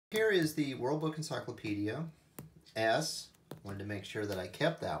Here is the World Book Encyclopedia S. Wanted to make sure that I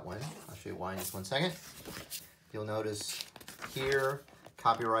kept that one. I'll show you why in just one second. You'll notice here,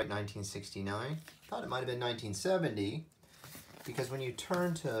 copyright 1969. Thought it might have been 1970 because when you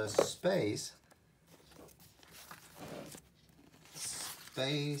turn to space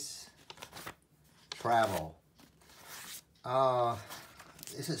travel.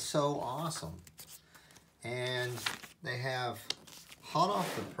 This is so awesome. And they have hot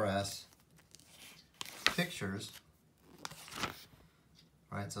off the press pictures.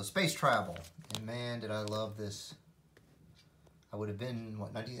 All right, so space travel. And man, did I love this. I would have been,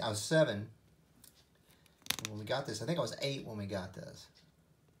 what, 19, I was 7 when we got this. I think I was 8 when we got this.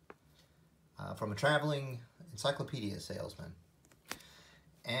 From a traveling encyclopedia salesman.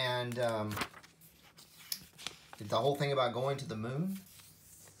 And the whole thing about going to the moon.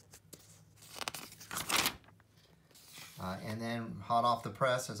 And then hot off the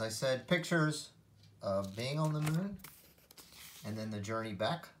press, as I said, pictures of being on the moon. And then the journey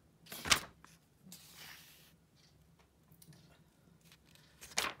back.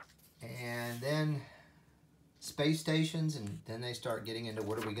 And then space stations, and then they start getting into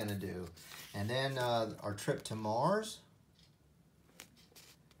what are we going to do. And then our trip to Mars,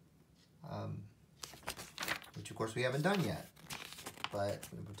 which of course we haven't done yet, but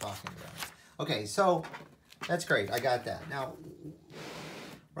we're talking about it. Okay, so that's great. I got that. Now,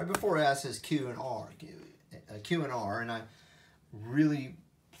 right before S is Q and R. And I really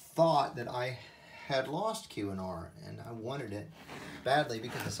thought that I had lost Q and R, and I wanted it badly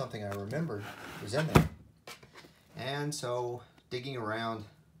because of something I remembered was in there. And so, digging around,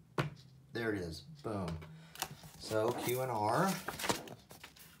 there it is. Boom. So, Q and R,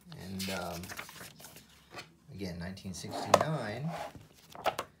 and again, 1969.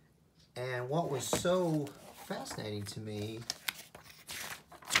 And what was so fascinating to me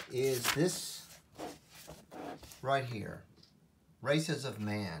is this right here, races of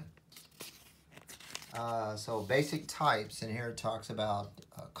man. So basic types, and here it talks about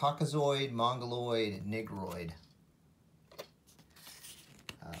Caucasoid, Mongoloid, Negroid.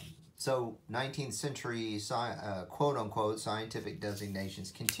 So 19th century quote-unquote scientific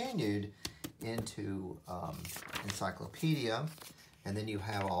designations continued into encyclopedia, and then you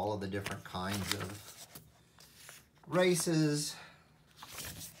have all of the different kinds of races,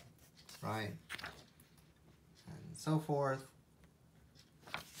 right, and so forth.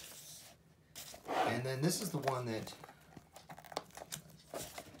 And then this is the one that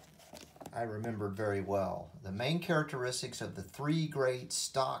I remembered very well. The main characteristics of the 3 great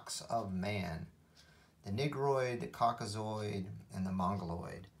stocks of man: the Negroid, the Caucasoid, and the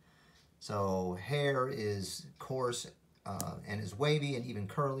Mongoloid. So hair is coarse and is wavy, and even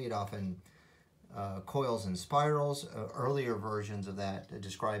curly. It often coils and spirals. Earlier versions of that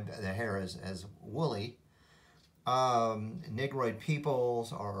describe the hair as woolly. Negroid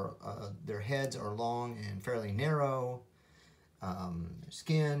peoples are, their heads are long and fairly narrow.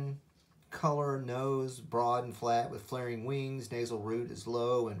 Skin, color, nose, broad and flat with flaring wings. Nasal root is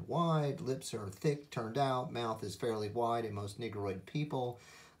low and wide. Lips are thick, turned out. Mouth is fairly wide in most Negroid people.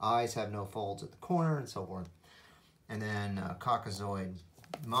 Eyes have no folds at the corner, and so forth. And then Caucasoid,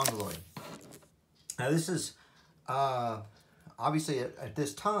 Mongoloid. Now this is, obviously at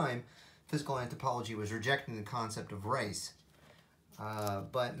this time, physical anthropology was rejecting the concept of race.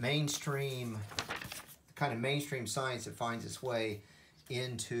 But mainstream, kind of mainstream science that finds its way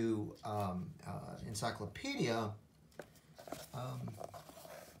into encyclopedia,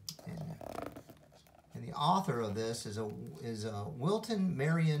 and the author of this is Wilton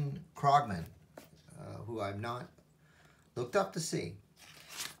Marion Krogman, who I've not looked up to see.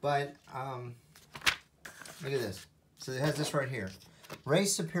 But look at this. So it has this right here.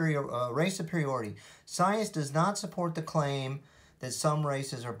 Race superiority. Science does not support the claim that some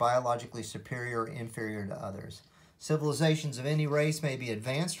races are biologically superior or inferior to others. Civilizations of any race may be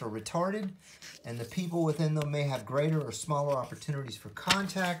advanced or retarded, and the people within them may have greater or smaller opportunities for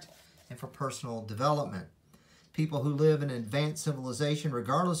contact and for personal development. People who live in an advanced civilization,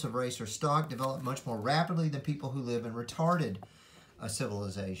 regardless of race or stock, develop much more rapidly than people who live in retarded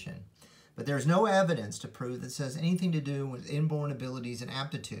civilization. But there's no evidence to prove that this has anything to do with inborn abilities and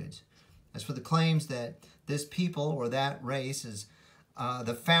aptitudes. As for the claims that this people or that race is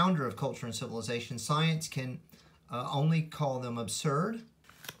the founder of culture and civilization, science can only call them absurd.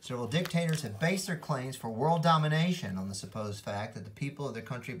 Several dictators have based their claims for world domination on the supposed fact that the people of their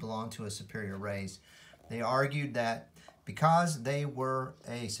country belong to a superior race. They argued that because they were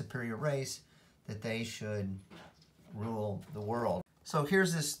a superior race, that they should rule the world. So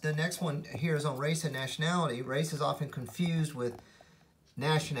here's this, the next one here is on race and nationality. Race is often confused with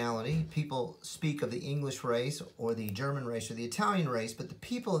nationality. People speak of the English race or the German race or the Italian race, but the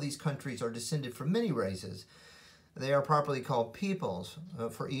people of these countries are descended from many races. They are properly called peoples.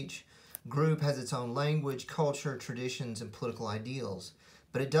 For each group has its own language, culture, traditions, and political ideals,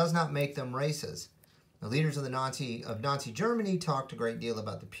 but it does not make them races. The leaders of Nazi Germany talked a great deal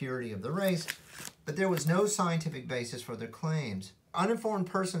about the purity of the race, but there was no scientific basis for their claims. Uninformed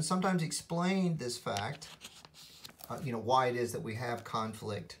persons sometimes explained this fact, why it is that we have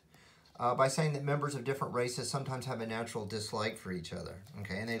conflict, by saying that members of different races sometimes have a natural dislike for each other.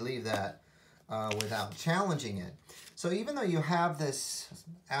 Okay, and they leave that without challenging it. So even though you have this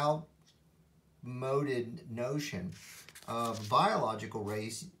outmoded notion of biological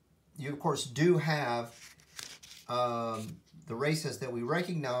race, you of course do have the races that we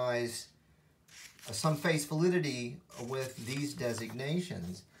recognize some face validity with these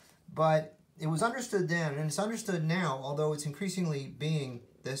designations. But it was understood then, and it's understood now, although it's increasingly being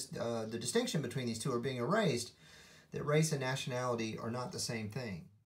the distinction between these two are being erased, that race and nationality are not the same thing.